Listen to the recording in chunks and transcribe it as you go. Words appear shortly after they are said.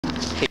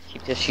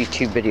Keep this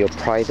YouTube video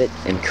private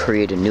and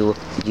create a new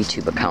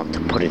YouTube account to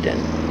put it in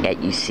at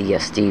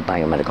UCSD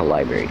Biomedical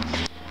Library.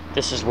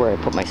 This is where I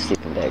put my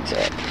sleeping bags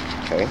at,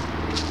 okay?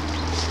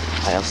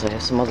 I also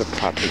have some other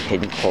property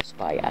hidden close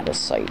by out of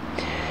sight.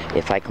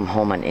 If I come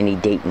home on any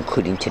date,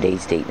 including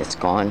today's date, and it's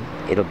gone,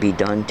 it'll be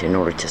done in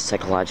order to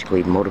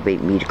psychologically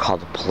motivate me to call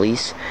the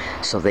police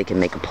so they can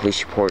make a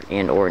police report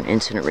and or an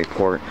incident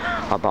report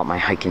about my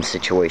hiking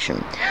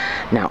situation.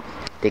 Now,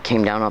 they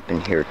came down up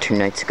in here 2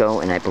 nights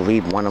ago, and I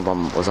believe one of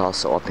them was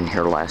also up in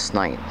here last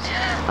night.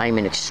 I'm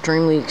an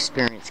extremely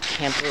experienced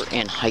camper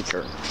and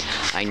hiker.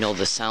 I know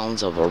the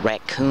sounds of a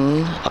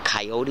raccoon, a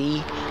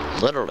coyote,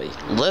 literally,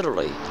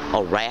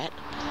 a rat,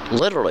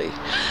 literally.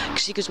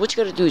 See, because what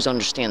you gotta do is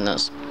understand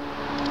this.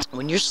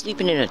 When you're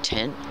sleeping in a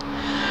tent,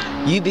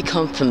 you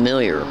become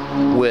familiar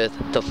with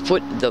the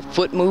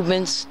foot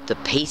movements, the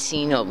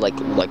pacing of like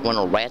when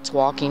a rat's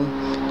walking.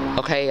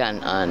 Okay,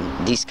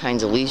 on these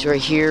kinds of leaves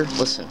right here.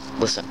 Listen.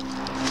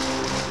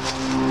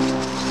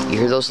 You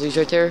hear those leaves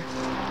right there?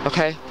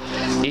 Okay,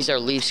 these are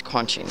leaves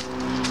crunching.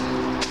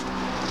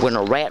 When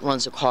a rat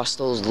runs across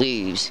those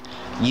leaves,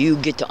 you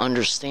get to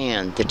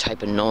understand the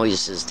type of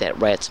noises that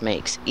rats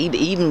makes.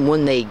 Even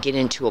when they get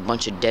into a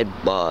bunch of dead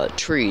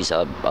trees,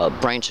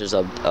 branches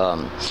of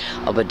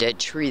a dead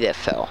tree that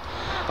fell,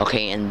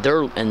 okay, and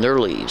their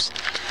leaves,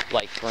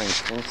 like for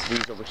instance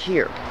these over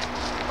here,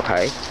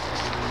 okay.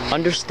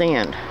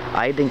 Understand,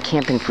 I've been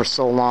camping for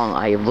so long,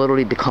 I have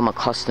literally become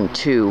accustomed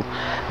to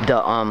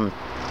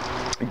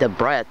the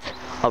breath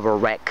of a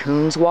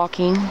raccoon's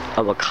walking,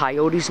 of a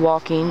coyote's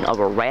walking, of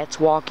a rat's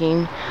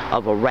walking,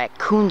 of a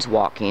raccoon's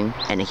walking,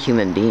 and a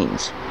human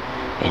being's.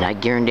 And I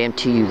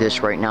guarantee you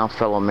this right now,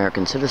 fellow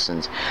American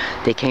citizens.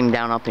 They came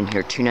down up in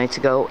here 2 nights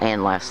ago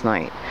and last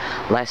night.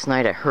 Last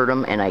night I heard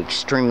them and I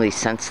extremely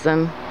sensed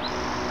them,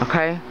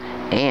 okay?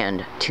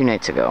 And 2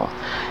 nights ago.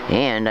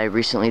 And I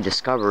recently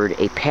discovered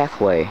a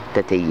pathway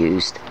that they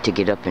used to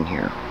get up in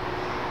here.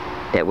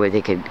 That way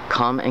they could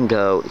come and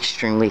go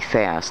extremely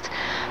fast.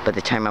 By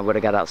the time I would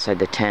have got outside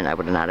the tent, I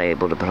would have not been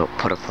able to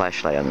put a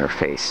flashlight on their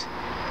face.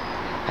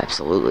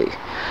 Absolutely.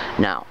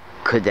 Now,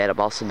 could that have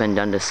also been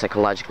done to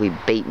psychologically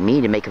bait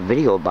me to make a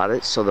video about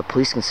it so the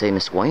police can say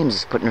Miss Williams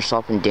is putting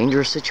herself in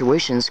dangerous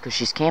situations because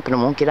she's camping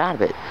and won't get out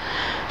of it.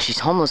 She's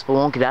homeless but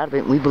won't get out of it,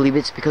 and we believe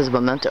it's because of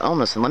a mental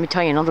illness. And let me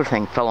tell you another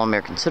thing, fellow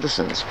American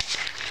citizens.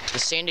 The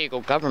San Diego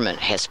government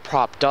has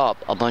propped up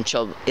a bunch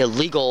of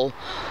legal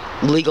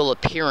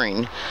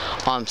appearing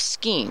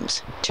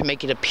schemes to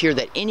make it appear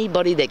that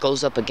anybody that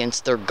goes up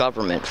against their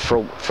government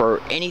for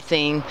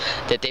anything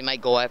that they might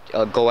go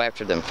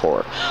after them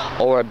for,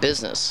 or a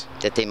business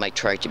that they might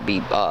try to be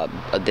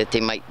that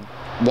they might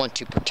want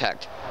to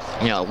protect,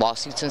 you know,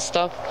 lawsuits and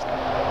stuff.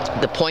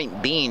 The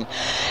point being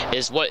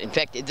is in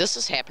fact, this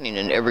is happening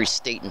in every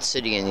state and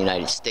city in the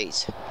United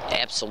States.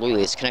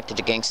 Absolutely, it's connected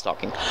to gang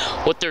stalking.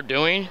 What they're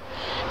doing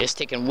is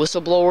taking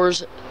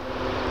whistleblowers,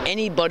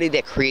 anybody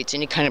that creates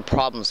any kind of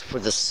problems for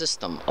the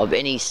system of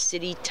any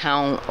city,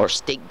 town, or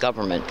state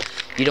government.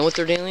 You know what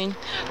they're doing?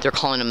 They're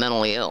calling them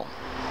mentally ill.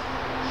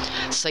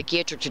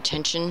 Psychiatric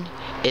detention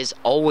has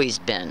always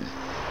been,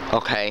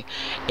 okay,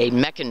 a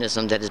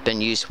mechanism that has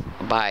been used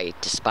by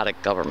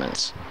despotic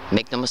governments.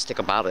 Make no mistake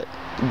about it.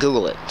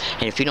 Google it.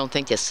 And if you don't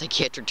think that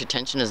psychiatric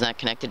detention is not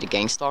connected to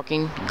gang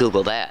stalking,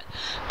 Google that.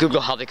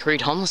 Google how they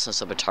create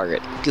homelessness of a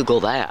target. Google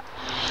that.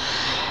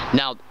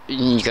 Now,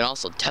 you can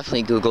also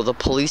definitely Google the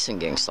police in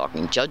gang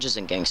stalking, judges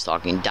in gang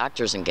stalking,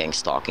 doctors in gang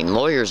stalking,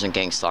 lawyers in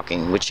gang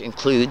stalking, which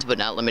includes, but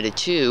not limited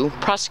to,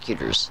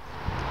 prosecutors.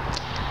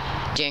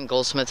 Jan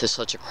Goldsmith is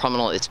such a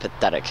criminal, it's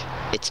pathetic.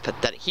 It's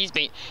pathetic. He's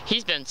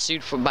been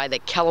sued by the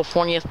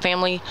California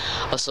Family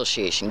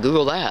Association.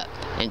 Google that.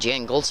 And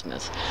Jan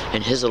Goldsmith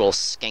and his little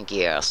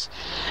skanky ass.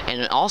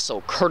 And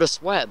also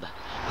Curtis Webb,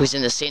 who's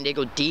in the San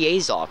Diego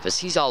DA's office.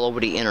 He's all over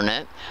the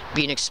internet,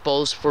 being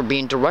exposed for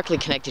being directly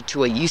connected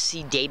to a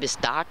UC Davis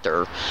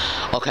doctor,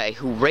 okay,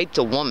 who raped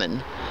a woman,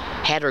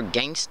 had her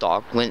gang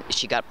stalked when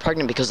she got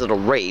pregnant because of the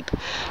rape.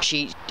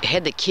 She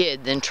had the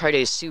kid, then tried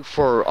to sue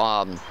for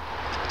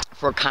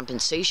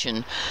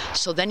compensation,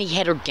 so then he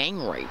had her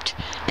gang raped,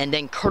 and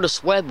then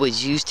Curtis Webb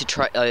was used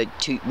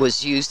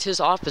his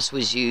office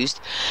was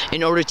used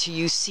in order to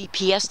use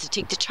CPS to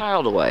take the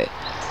child away.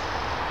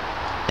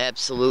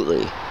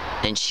 Absolutely.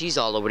 And she's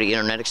all over the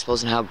internet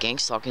exposing how gang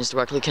stalking is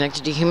directly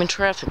connected to human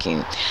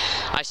trafficking.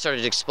 I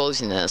started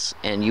exposing this,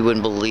 and you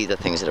wouldn't believe the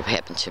things that have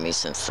happened to me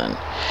since then.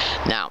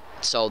 Now,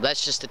 so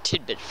that's just a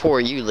tidbit for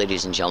you,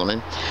 ladies and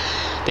gentlemen.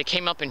 They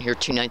came up in here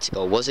 2 nights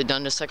ago. Was it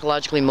done to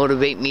psychologically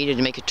motivate me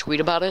to make a tweet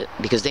about it?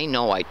 Because they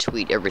know I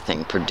tweet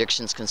everything.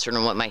 Predictions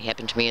concerning what might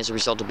happen to me as a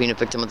result of being a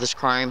victim of this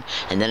crime.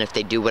 And then if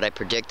they do what I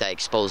predict, I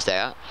expose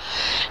that.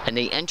 And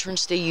the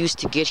entrance they used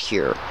to get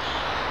here,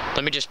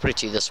 let me just put it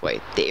to you this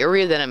way. The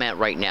area that I'm at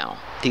right now,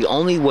 the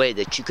only way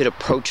that you could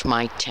approach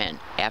my tent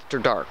after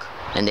dark,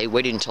 and they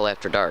waited until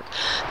after dark,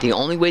 the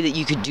only way that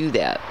you could do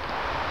that,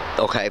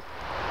 okay,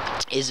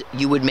 is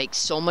you would make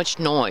so much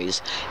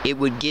noise, it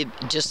would give,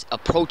 just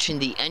approaching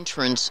the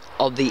entrance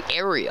of the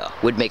area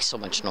would make so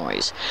much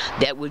noise.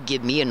 That would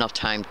give me enough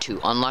time to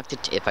unlock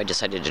the, if I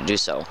decided to do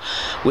so,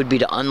 would be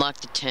to unlock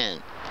the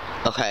tent,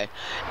 okay,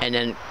 and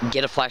then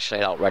get a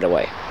flashlight out right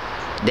away.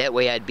 That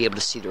way I'd be able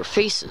to see their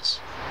faces,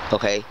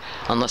 okay,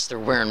 unless they're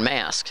wearing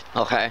masks,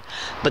 okay.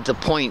 But the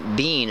point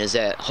being is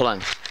that, hold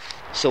on.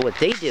 So what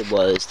they did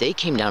was they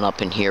came down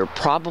up in here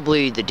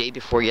probably the day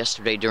before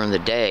yesterday during the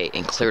day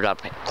and cleared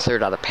out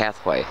a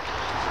pathway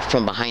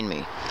from behind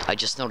me. I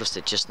just noticed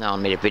it just now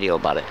and made a video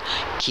about it.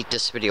 Keep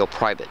this video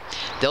private.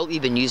 They'll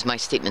even use my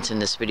statements in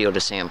this video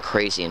to say I'm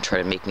crazy and try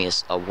to make me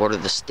a ward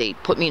of the state,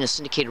 put me in a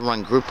syndicated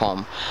run group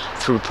home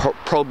through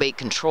probate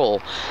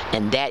control,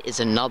 and that is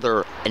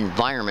another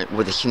environment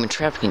where the human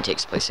trafficking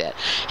takes place at.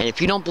 And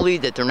if you don't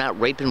believe that they're not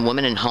raping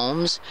women in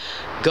homes,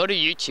 go to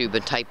YouTube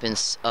and type in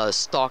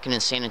stalking in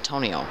San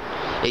Antonio.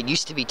 It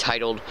used to be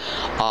titled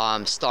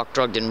Stalked,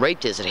 Drugged, and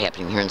Raped Is It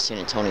Happening Here in San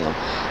Antonio.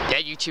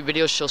 That YouTube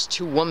video shows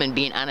 2 women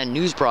being on a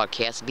news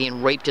broadcast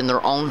being raped in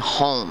their own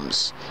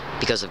homes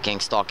because of gang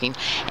stalking.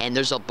 And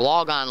there's a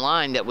blog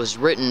online that was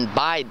written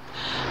by,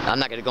 I'm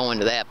not going to go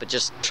into that, but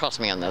just trust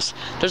me on this.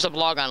 There's a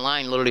blog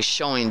online literally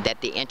showing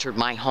that they entered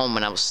my home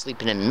when I was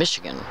sleeping in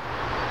Michigan,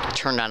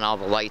 turned on all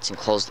the lights and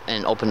closed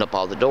and opened up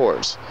all the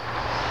doors.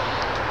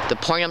 The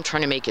point I'm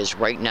trying to make is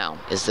right now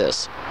is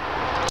this.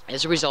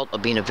 As a result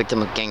of being a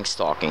victim of gang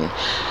stalking,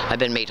 I've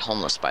been made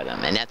homeless by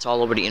them, and that's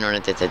all over the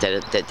internet.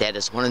 That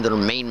is one of their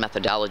main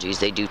methodologies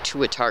they do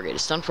to a target.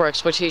 It's done for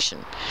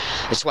exploitation.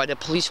 That's why the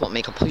police won't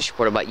make a police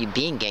report about you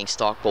being gang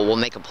stalked, but will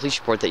make a police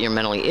report that you're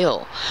mentally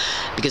ill,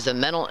 because the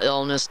mental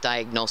illness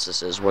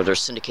diagnosis is where their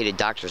syndicated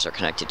doctors are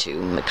connected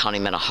to, the county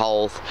mental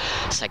health,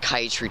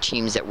 psychiatry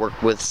teams that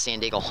work with San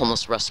Diego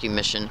Homeless Rescue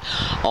Mission.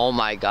 Oh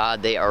my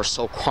God, they are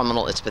so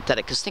criminal, it's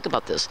pathetic. Because think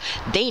about this,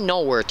 they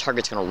know where a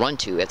target's going to run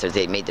to after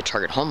they made the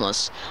target homeless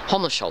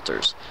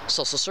shelters,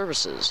 social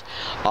services,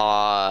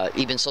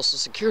 even Social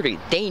Security.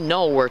 They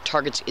know where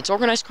targets, it's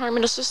organized crime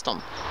in the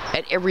system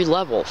at every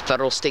level,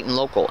 federal, state, and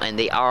local, and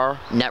they are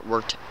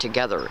networked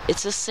together.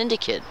 It's a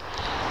syndicate,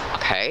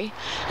 okay?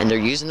 And they're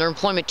using their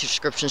employment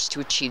descriptions to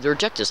achieve their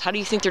objectives. How do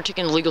you think they're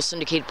taking illegal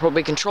syndicated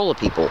probate control of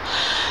people?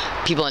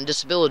 People on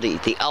disability,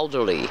 the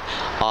elderly,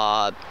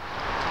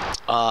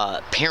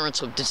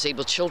 parents of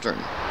disabled children,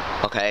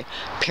 okay?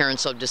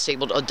 Parents of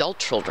disabled adult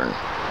children.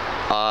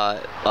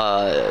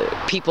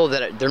 People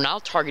that they're now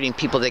targeting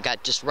people that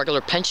got just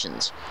regular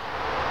pensions,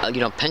 you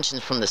know,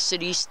 pensions from the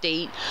city,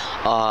 state,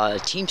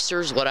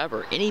 Teamsters,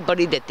 whatever.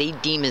 Anybody that they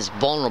deem is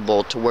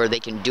vulnerable to where they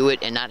can do it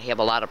and not have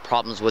a lot of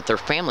problems with their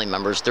family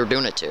members, they're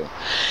doing it to,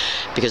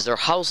 because they're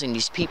housing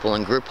these people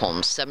in group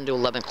homes, 7 to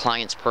 11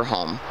 clients per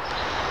home.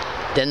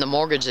 Then the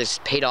mortgage is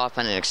paid off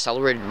on an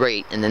accelerated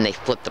rate, and then they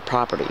flip the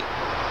property.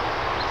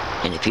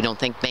 And if you don't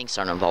think banks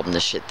aren't involved in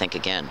this shit, think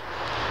again.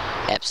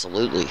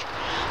 Absolutely.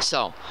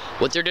 So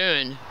what they're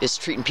doing is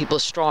treating people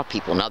as straw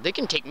people. Now they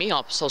can take me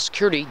off Social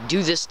Security,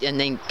 do this, and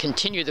then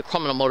continue the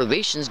criminal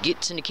motivations,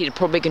 get syndicated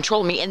probate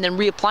control of me, and then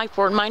reapply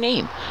for it in my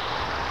name.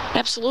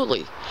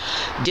 Absolutely.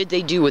 Did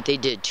they do what they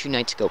did 2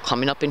 nights ago,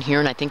 coming up in here?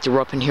 And I think they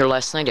were up in here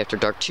last night after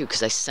dark too,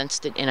 because I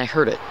sensed it and I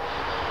heard it.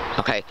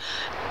 Okay,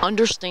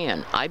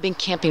 understand, I've been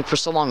camping for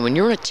so long. When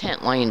you're in a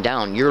tent lying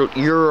down, your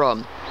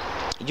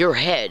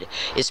head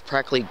is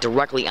practically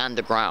directly on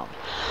the ground.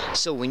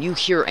 So when you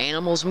hear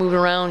animals moving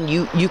around,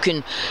 you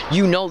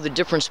know the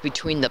difference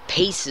between the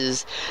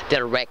paces that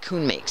a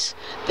raccoon makes,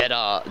 that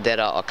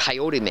a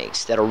coyote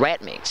makes, that a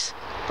rat makes,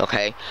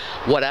 okay,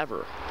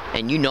 whatever.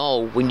 And you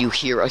know when you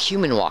hear a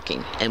human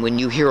walking, and when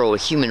you hear a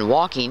human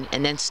walking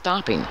and then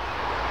stopping.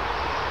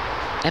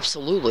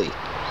 Absolutely.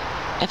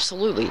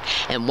 Absolutely.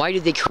 And why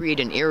did they create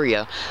an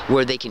area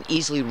where they can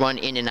easily run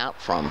in and out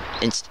from?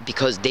 And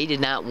because they did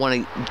not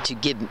want to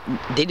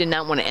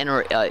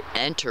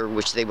enter,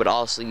 which they would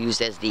also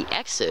use as the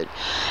exit.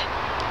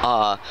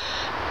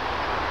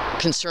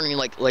 Concerning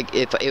like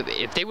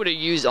if they would have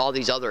used all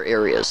these other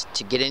areas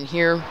to get in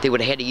here, they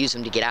would have had to use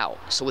them to get out.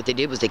 So what they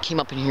did was they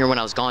came up in here when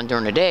I was gone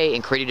during the day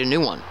and created a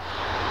new one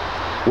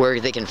where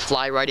they can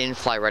fly right in,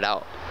 fly right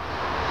out.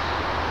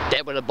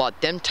 That would have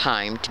bought them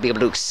time to be able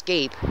to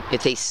escape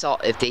if they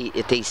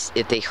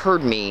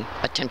heard me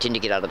attempting to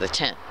get out of the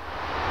tent.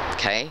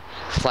 Okay?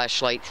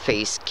 Flashlight,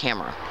 face,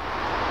 camera.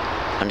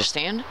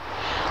 Understand?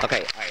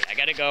 Okay, alright, I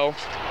gotta go.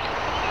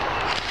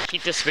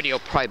 Keep this video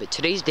private.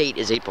 Today's date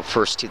is April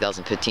 1st,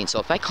 2015.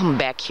 So if I come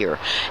back here,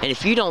 and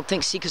if you don't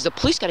think, see, because the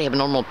police gotta have a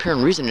normal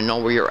apparent reason to know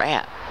where you're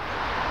at,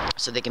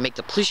 so they can make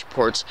the police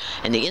reports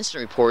and the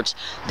incident reports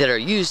that are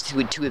used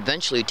to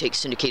eventually take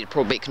syndicated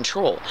probate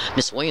control.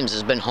 Miss Williams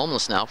has been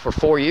homeless now for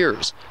 4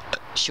 years.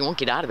 She won't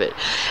get out of it.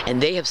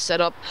 And they have set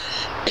up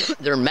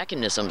their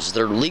mechanisms,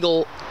 their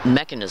legal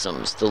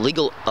mechanisms, the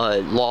legal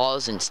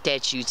laws and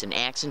statutes and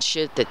acts and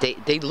shit, that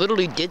they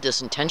literally did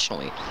this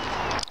intentionally.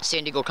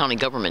 San Diego County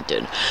government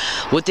did.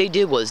 What they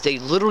did was they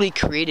literally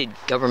created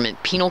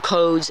government penal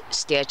codes,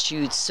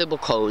 statutes, civil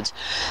codes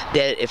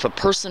that if a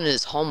person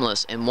is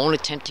homeless and won't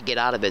attempt to get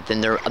out of it,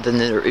 then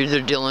they're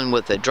either dealing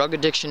with a drug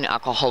addiction,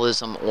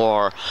 alcoholism,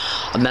 or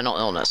a mental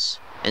illness.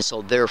 And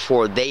so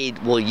therefore they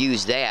will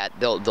use that,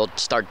 they'll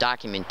start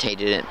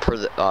documenting it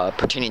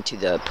pertaining to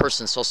the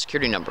person's social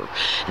security number,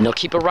 and they'll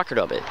keep a record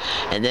of it.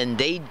 And then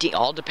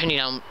all depending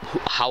on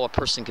how a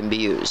person can be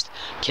used.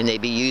 Can they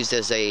be used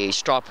as a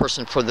straw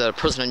person for the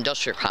prison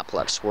industrial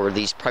complex, where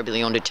these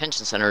privately owned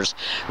detention centers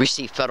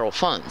receive federal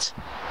funds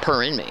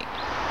per inmate?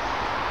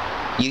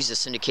 Use a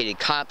syndicated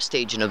cop,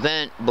 stage an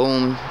event,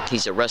 boom,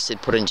 he's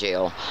arrested, put in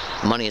jail,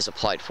 money is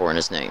applied for in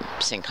his name.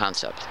 Same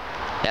concept.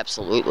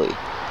 Absolutely.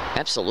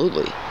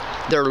 Absolutely.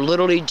 They're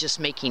literally just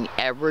making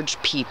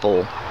average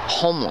people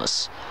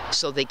homeless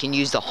so they can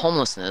use the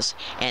homelessness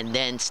and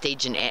then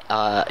stage in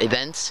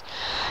events.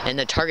 And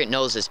the target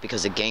knows this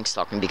because of gang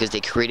stalking, because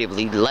they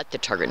creatively let the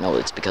target know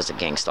it's because of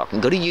gang stalking.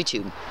 Go to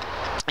YouTube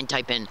and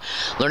type in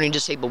learning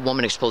disabled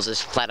woman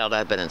exposes flat out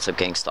evidence of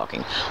gang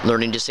stalking.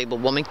 Learning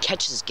disabled woman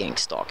catches gang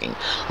stalking.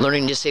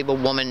 Learning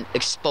disabled woman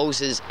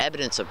exposes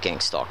evidence of gang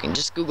stalking.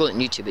 Just Google it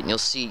and YouTube it and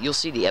you'll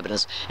see the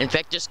evidence. In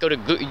fact, just go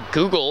to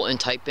Google and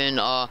type in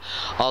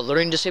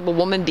learning disabled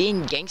woman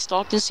being gang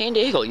stalked in San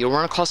Diego. You'll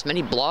run across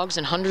many blogs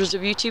and hundreds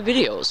of YouTube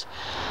videos,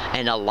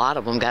 and a lot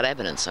of them got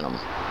evidence in them.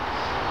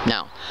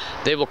 Now,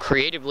 they will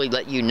creatively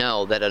let you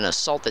know that an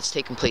assault that's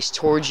taken place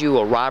towards you,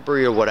 a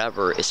robbery or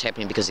whatever, is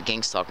happening because of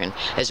gang stalking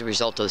as a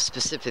result of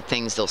specific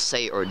things they'll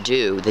say or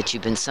do that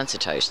you've been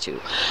sensitized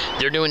to.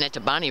 They're doing that to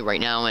Bonnie right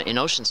now in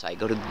Oceanside.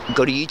 Go to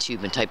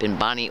YouTube and type in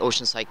Bonnie,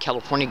 Oceanside,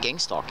 California gang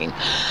stalking.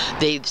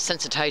 They've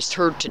sensitized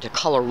her to the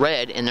color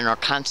red, and then are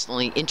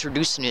constantly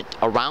introducing it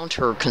around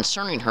her,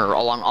 concerning her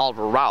along all of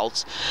her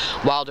routes,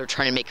 while they're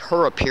trying to make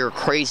her appear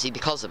crazy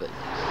because of it.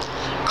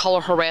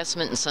 Color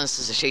harassment and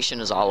sensitization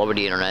is all over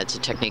the internet. It's a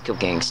technique of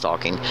gang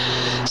stalking.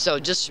 So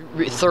just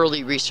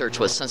thoroughly research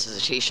what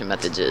sensitization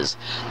methods is.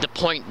 The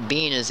point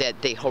being is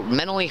that they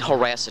mentally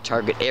harass the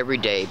target every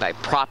day by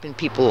propping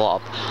people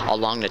up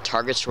along the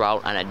target's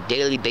route on a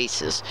daily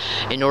basis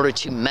in order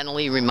to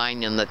mentally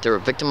remind them that they're a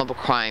victim of a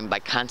crime by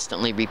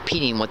constantly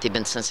repeating what they've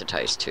been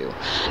sensitized to.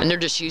 And they're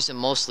just using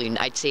mostly,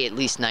 I'd say at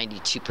least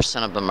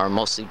 92% of them are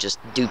mostly just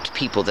duped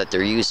people that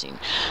they're using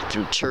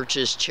through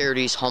churches,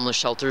 charities, homeless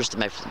shelters,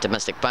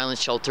 domestic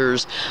violence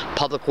shelters,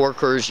 public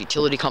workers,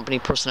 utility company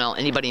personnel,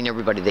 anybody and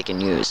everybody they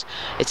can use.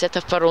 It's at the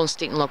federal and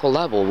state and local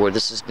level where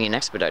this is being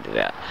expedited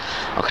at.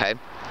 Okay?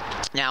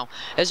 Now,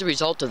 as a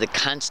result of the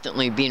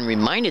constantly being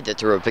reminded that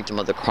they're a victim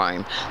of the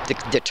crime,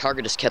 the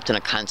target is kept in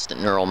a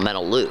constant neural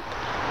mental loop,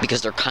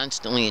 because they're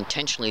constantly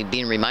intentionally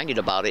being reminded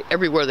about it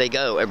everywhere they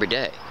go every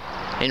day,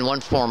 in one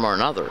form or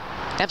another.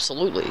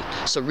 Absolutely.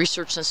 So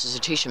research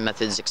sensitization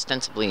methods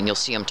extensively and you'll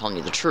see I'm telling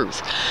you the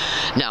truth.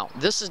 Now,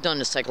 this is done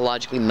to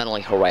psychologically,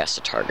 mentally harass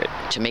the target,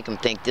 to make them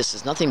think this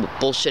is nothing but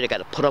bullshit. I got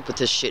to put up with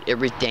this shit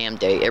every damn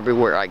day,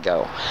 everywhere I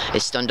go.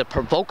 It's done to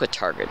provoke a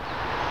target.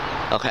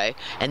 Okay?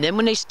 And then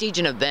when they stage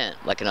an event,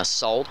 like an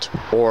assault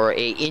or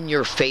a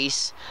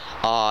in-your-face,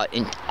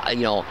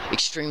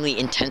 extremely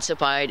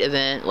intensified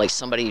event, like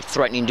somebody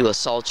threatening to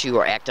assault you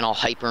or acting all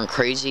hyper and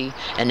crazy,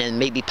 and then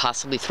maybe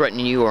possibly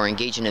threatening you or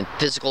engaging in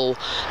physical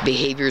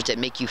behaviors that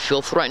make you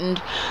feel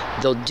threatened,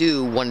 they'll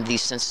do one of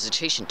these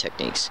sensitization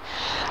techniques.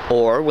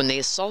 Or when they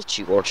assault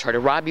you or try to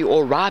rob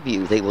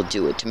you, they will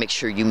do it to make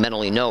sure you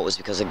mentally know it was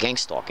because of gang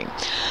stalking.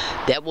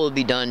 That will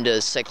be done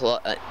to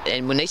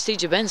and when they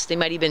stage events, they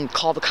might even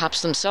call the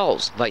cops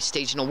themselves by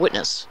staging a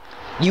witness.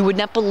 You would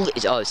not believe,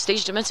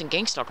 staged events and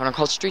gang stalking are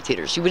called street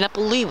theaters. You would not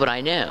believe what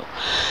I know.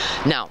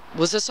 Now,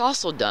 was this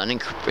also done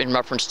in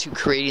reference to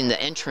creating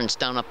the entrance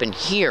down up in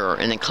here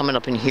and then coming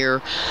up in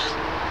here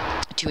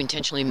to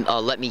intentionally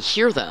let me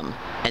hear them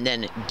and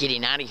then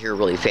getting out of here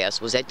really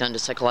fast? Was that done to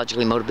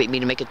psychologically motivate me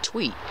to make a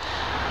tweet?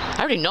 I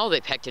already know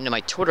they've hacked into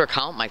my Twitter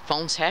account, my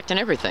phone's hacked and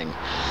everything.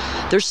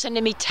 They're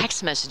sending me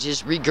text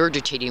messages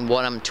regurgitating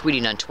what I'm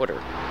tweeting on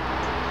Twitter.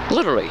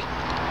 Literally.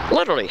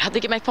 How'd they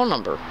get my phone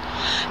number?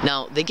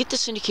 Now, they get the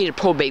syndicated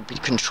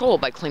probate control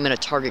by claiming a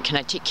target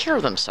cannot take care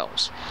of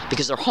themselves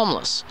because they're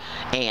homeless,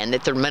 and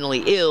that they're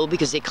mentally ill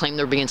because they claim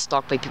they're being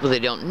stalked by people they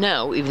don't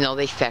know, even though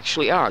they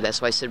factually are.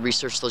 That's why I said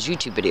research those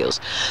YouTube videos.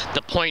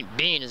 The point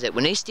being is that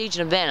when they stage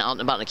an event out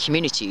and about in the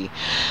community,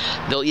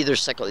 they'll either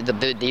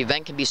the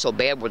event can be so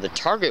bad where the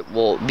target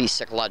will be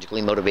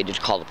psychologically motivated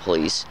to call the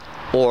police,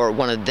 or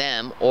one of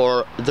them,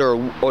 or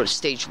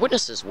staged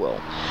witnesses will.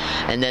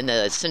 And then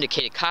the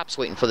syndicated cops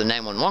waiting for the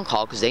 911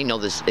 call because they know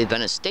this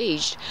event is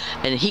staged,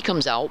 and he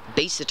comes out,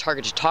 base the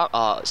target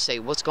to say,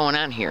 what's going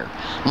on here?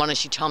 Why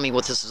don't you tell me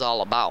what this is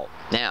all about?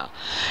 Yeah.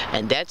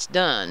 And that's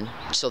done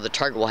so the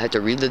target will have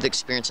to relive the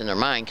experience in their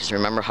mind, because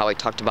remember how I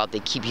talked about they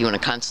keep you in a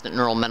constant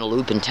neural mental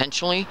loop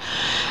intentionally?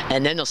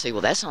 And then they'll say,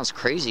 well, that sounds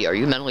crazy. Are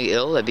you mentally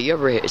ill? Have you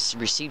ever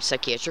received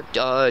psychiatric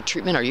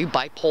treatment? Are you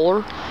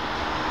bipolar?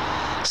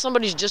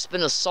 Somebody's just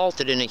been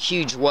assaulted in a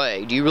huge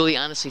way. Do you really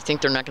honestly think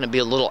they're not going to be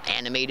a little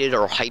animated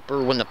or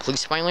hyper when the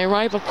police finally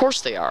arrive? Of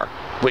course they are.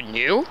 Wouldn't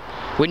you?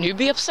 Wouldn't you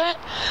be upset?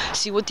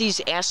 See, what these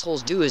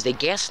assholes do is they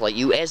gaslight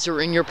you as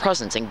they're in your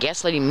presence. And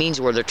gaslighting means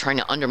where they're trying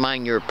to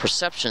undermine your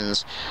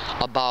perceptions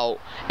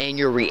about and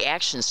your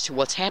reactions to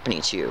what's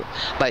happening to you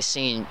by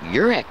saying,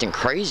 you're acting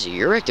crazy,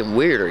 you're acting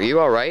weird, are you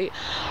alright?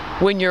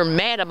 When you're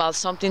mad about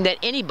something that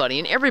anybody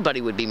and everybody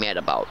would be mad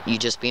about. You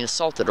just being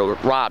assaulted or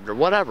robbed or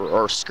whatever,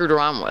 or screwed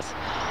around with.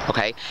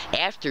 Okay?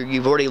 After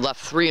you've already left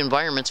 3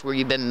 environments where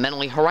you've been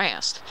mentally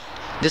harassed.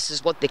 This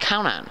is what they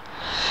count on.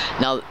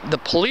 Now, the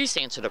police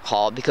answered a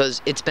call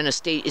because it's a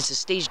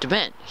staged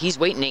event. He's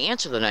waiting to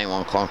answer the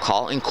 911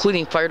 call,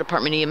 including fire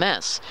department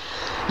EMS.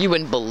 You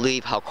wouldn't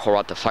believe how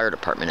corrupt the fire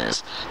department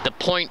is. The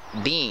point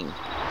being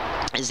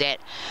is that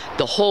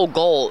the whole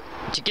goal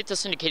to get this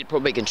syndicated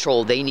probate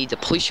control, they need the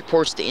police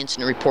reports, the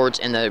incident reports,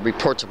 and the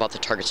reports about the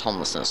target's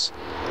homelessness.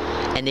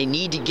 And they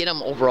need to get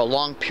them over a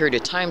long period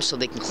of time so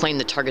they can claim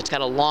the target's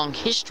got a long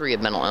history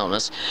of mental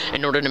illness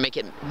in order to make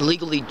it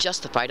legally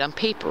justified on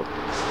paper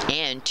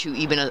and to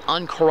even an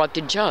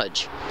uncorrupted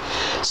judge.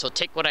 So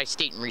take what I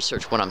state and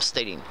research what I'm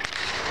stating.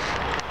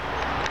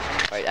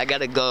 Alright, I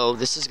gotta go.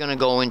 This is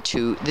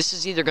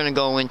either gonna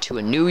go into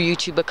a new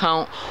YouTube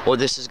account or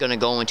this is gonna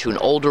go into an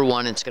older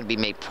one and it's gonna be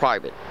made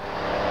private.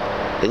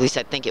 At least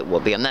I think it will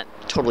be. I'm not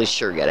totally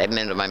sure yet. I haven't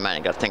made it in my mind.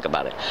 I gotta think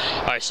about it.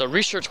 Alright, so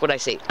research what I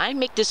say. I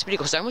make this video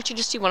because I want you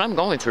to see what I'm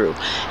going through.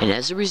 And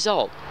as a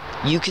result,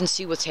 you can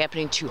see what's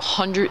happening to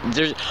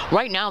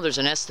right now there's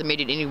an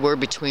estimated anywhere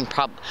between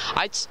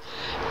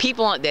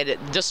people that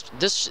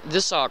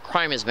this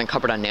crime has been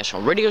covered on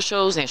national radio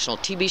shows, national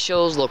TV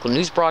shows, local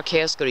news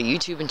broadcasts. Go to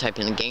YouTube and type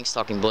in the gang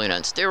stalking bullying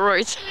on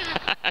steroids.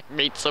 I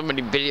made so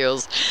many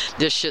videos.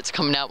 This shit's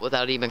coming out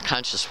without even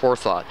conscious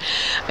forethought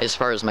as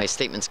far as my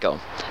statements go.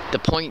 The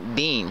point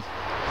being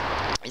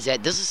is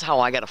that this is how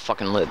I gotta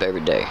fucking live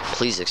every day.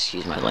 Please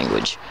excuse my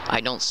language.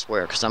 I don't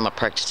swear because I'm a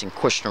practicing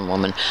Christian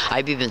woman.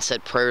 I've even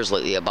said prayers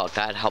lately about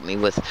God help me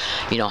with,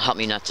 help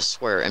me not to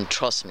swear. And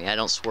trust me, I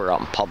don't swear out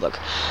in public.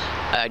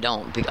 I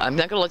don't. I'm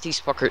not gonna let these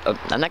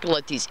I'm not gonna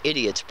let these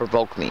idiots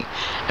provoke me.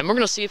 And we're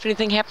gonna see if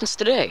anything happens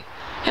today.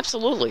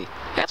 Absolutely,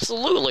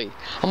 absolutely.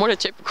 I'm gonna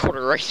tape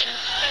recorder right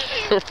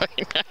now.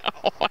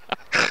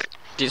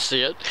 Do you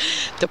see it?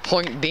 The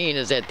point being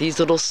is that these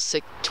little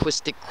sick,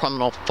 twisted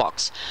criminal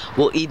fucks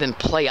will even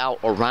play out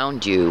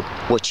around you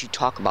what you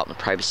talk about in the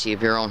privacy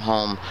of your own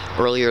home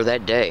earlier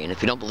that day. And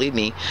if you don't believe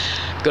me,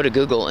 go to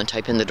Google and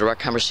type in the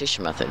direct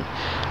conversation method.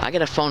 I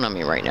got a phone on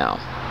me right now.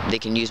 They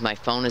can use my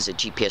phone as a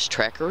GPS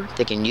tracker,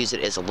 they can use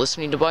it as a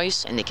listening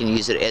device, and they can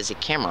use it as a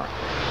camera.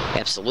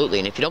 Absolutely.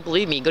 And if you don't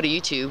believe me, go to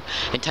YouTube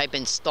and type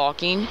in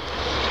stalking,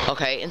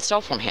 okay, and cell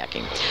phone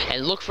hacking.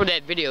 And look for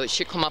that video. It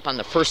should come up on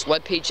the first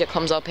web page that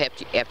comes up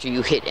after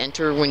you hit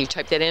enter when you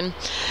type that in,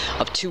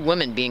 of 2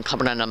 women being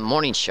covered on a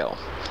morning show.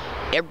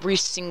 Every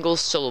single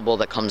syllable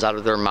that comes out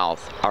of their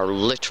mouth are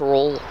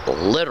literal,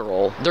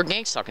 they're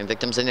gang stalking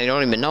victims and they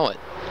don't even know it.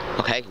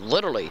 Okay,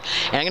 literally.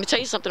 And I'm going to tell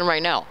you something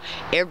right now.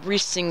 Every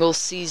single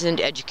seasoned,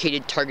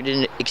 educated,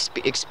 targeted,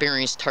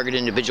 experienced target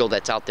individual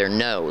that's out there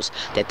knows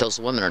that those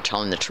women are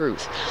telling the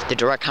truth. The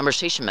direct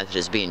conversation method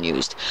is being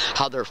used.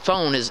 How their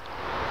phone is...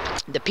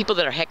 The people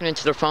that are hacking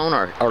into their phone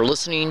are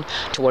listening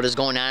to what is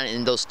going on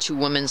in those 2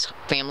 women's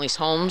families'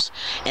 homes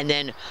and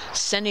then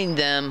sending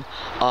them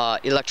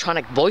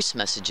electronic voice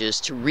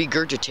messages to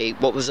regurgitate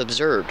what was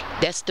observed.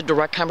 That's the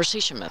direct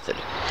conversation method.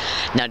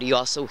 Now,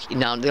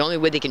 the only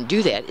way they can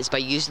do that is by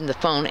using the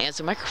phone as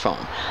a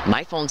microphone.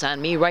 My phone's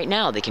on me right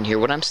now. They can hear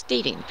what I'm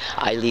stating.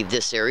 I leave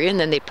this area and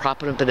then they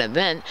prop up an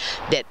event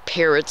that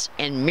parrots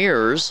and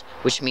mirrors,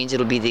 which means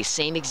it'll be the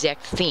same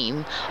exact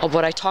theme of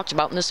what I talked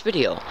about in this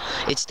video.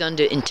 It's done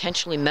to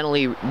intentionally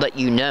mentally let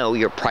you know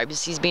your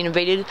privacy is being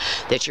invaded,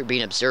 that you're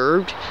being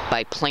observed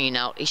by playing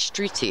out a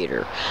street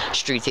theater.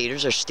 Street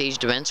theaters are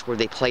staged events where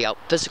they play out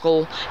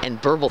physical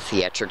and verbal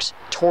theatrics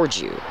towards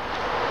you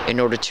in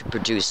order to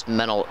produce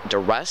mental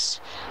duress,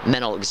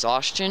 mental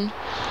exhaustion.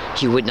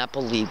 You would not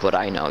believe what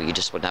I know. You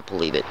just would not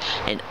believe it.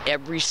 And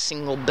every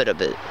single bit of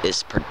it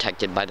is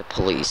protected by the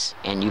police,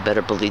 and you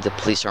better believe the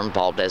police are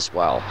involved as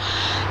well.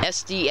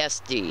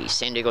 SDSD,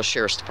 San Diego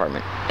Sheriff's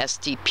Department.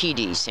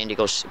 SDPD, San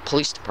Diego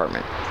Police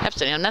Department.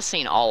 Absolutely. I'm not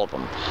saying all of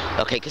them,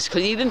 okay, because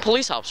even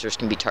police officers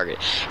can be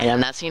targeted. And I'm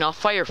not saying all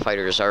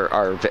firefighters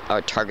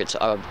are targets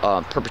of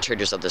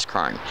perpetrators of this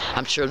crime.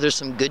 I'm sure there's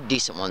some good,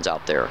 decent ones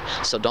out there,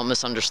 so don't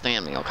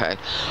misunderstand me, okay?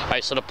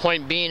 Alright, so the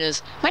point being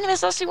is, my name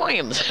is Leslie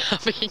Williams. I'm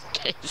being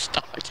gang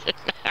stalked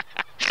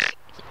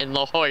in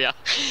La Jolla.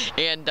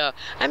 And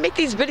I make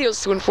these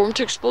videos to inform,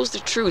 to expose the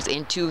truth,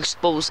 and to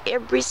expose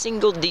every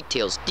single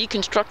details.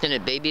 Deconstructing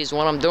it, baby, is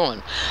what I'm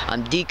doing.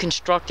 I'm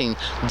deconstructing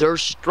their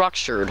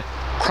structured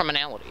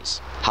criminalities.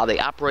 How they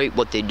operate,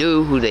 what they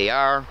do, who they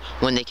are,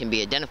 when they can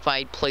be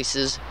identified,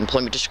 places,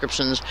 employment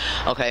descriptions,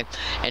 okay?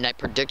 And I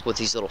predict what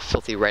these little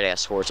filthy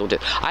red-ass whores will do.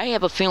 I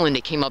have a feeling they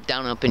came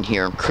down up in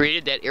here,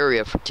 created that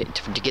area for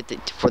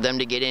them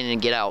to get in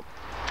and get out,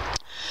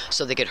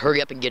 so they could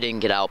hurry up and get in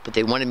and get out, but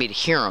they wanted me to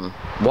hear them.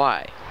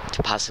 Why?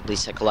 To possibly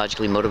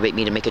psychologically motivate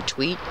me to make a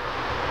tweet?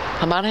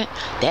 about it.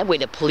 That way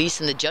the police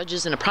and the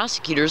judges and the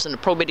prosecutors and the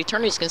probate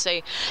attorneys can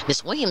say,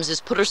 Miss Williams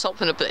has put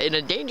herself in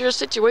a dangerous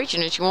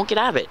situation and she won't get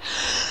out of it.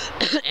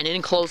 And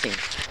in closing,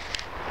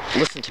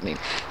 listen to me.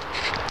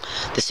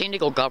 The San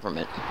Diego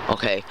government,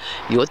 okay,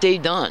 what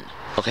they've done,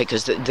 okay,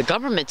 because the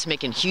government's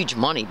making huge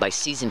money by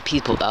seizing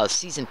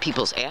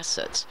people's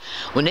assets.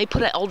 When they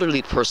put an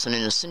elderly person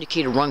in a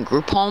syndicated run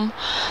group home,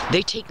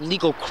 they take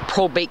legal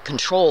probate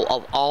control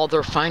of all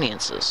their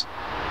finances,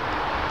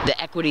 the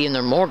equity in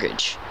their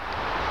mortgage.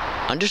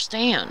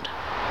 Understand?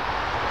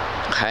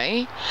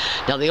 Okay?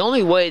 Now the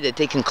only way that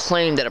they can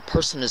claim that a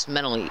person is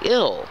mentally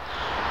ill,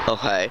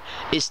 okay,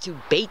 is to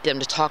bait them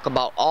to talk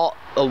about all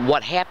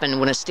what happened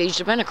when a staged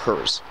event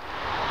occurs.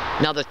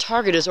 Now the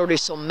target is already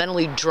so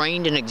mentally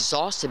drained and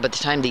exhausted by the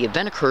time the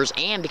event occurs,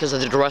 and because of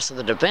the duress of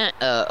the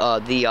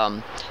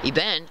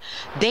event,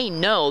 they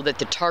know that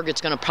the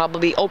target's going to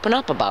probably open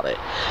up about it.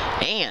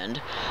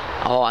 And,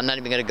 oh, I'm not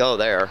even going to go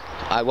there.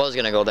 I was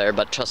going to go there,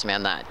 but trust me,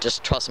 I'm not.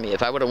 Just trust me.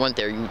 If I would have went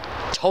there, you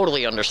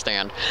totally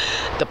understand.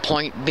 The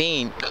point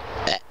being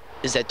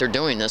is that they're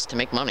doing this to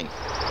make money.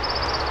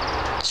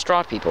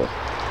 Straw people.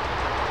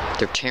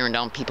 They're tearing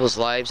down people's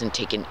lives and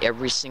taking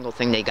every single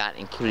thing they got,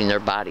 including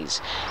their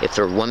bodies. If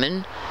they're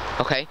women,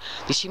 okay,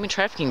 these human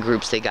trafficking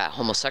groups, they got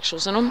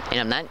homosexuals in them, and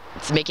I'm not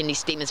making these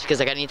statements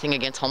because I got anything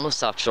against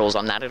homosexuals.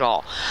 I'm not at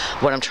all.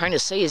 What I'm trying to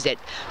say is that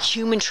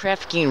human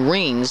trafficking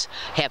rings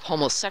have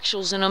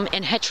homosexuals in them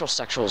and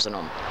heterosexuals in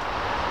them.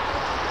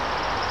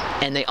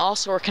 And they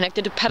also are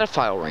connected to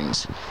pedophile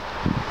rings.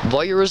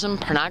 Voyeurism,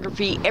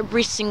 pornography,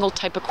 every single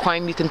type of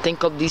crime you can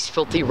think of, these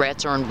filthy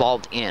rats are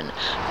involved in.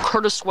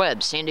 Curtis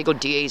Webb, San Diego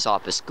DA's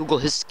office, Google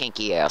his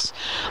skanky ass,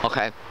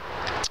 okay?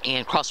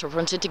 And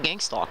cross-reference it to gang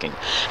stalking.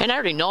 And I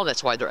already know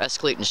that's why they're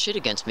escalating shit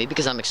against me,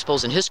 because I'm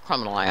exposing his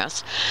criminal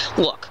ass.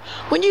 Look,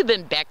 when you've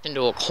been backed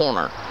into a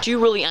corner, do you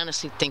really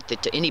honestly think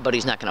that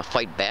anybody's not going to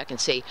fight back and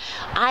say,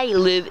 I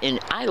live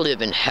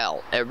in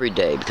hell every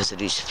day because of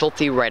these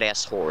filthy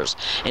rat-ass whores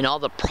and all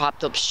the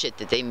propped-up shit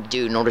that they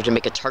do in order to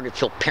make a target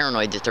feel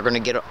paranoid that they're going to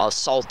get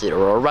assaulted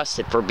or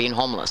arrested for being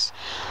homeless.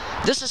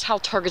 This is how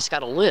targets got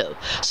to live.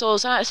 So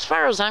as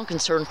far as I'm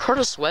concerned,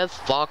 Curtis Webb,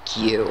 fuck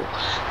you.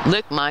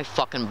 Lick my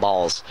fucking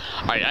balls.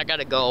 Alright, I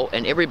gotta go,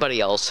 and everybody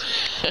else,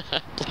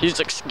 please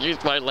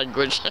excuse my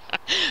language,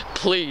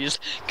 please,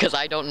 because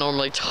I don't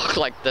normally talk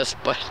like this,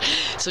 but,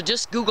 so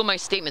just Google my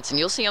statements and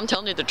you'll see I'm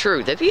telling you the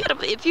truth. If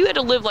you had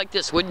to live like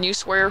this, wouldn't you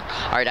swear?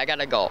 Alright, I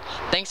gotta go.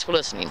 Thanks for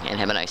listening, and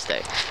have a nice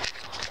day.